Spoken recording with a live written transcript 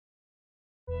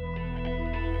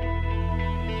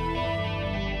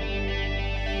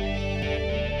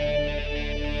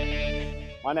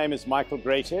My name is Michael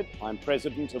Greathead. I'm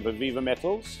president of Aviva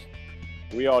Metals.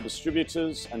 We are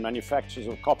distributors and manufacturers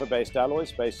of copper-based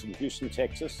alloys based in Houston,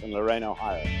 Texas and Lorain,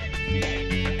 Ohio.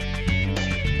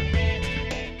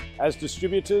 As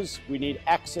distributors, we need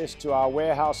access to our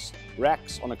warehouse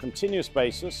racks on a continuous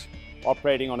basis,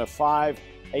 operating on a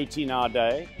 18-hour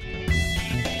day.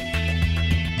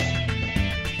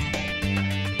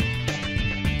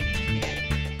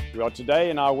 We are today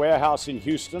in our warehouse in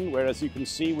Houston, where, as you can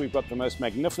see, we've got the most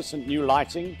magnificent new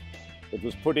lighting that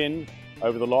was put in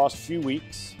over the last few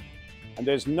weeks. And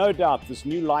there's no doubt this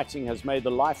new lighting has made the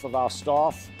life of our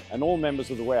staff and all members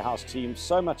of the warehouse team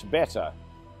so much better,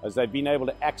 as they've been able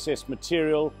to access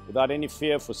material without any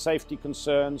fear for safety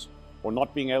concerns or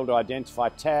not being able to identify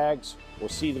tags or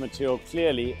see the material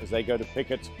clearly as they go to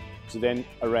pick it to then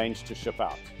arrange to ship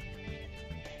out.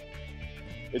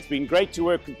 It's been great to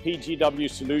work with PGW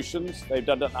Solutions. They've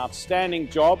done an outstanding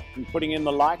job in putting in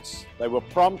the lights. They were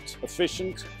prompt,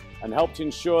 efficient, and helped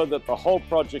ensure that the whole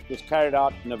project was carried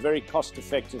out in a very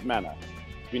cost-effective manner.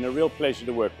 It's been a real pleasure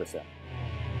to work with them.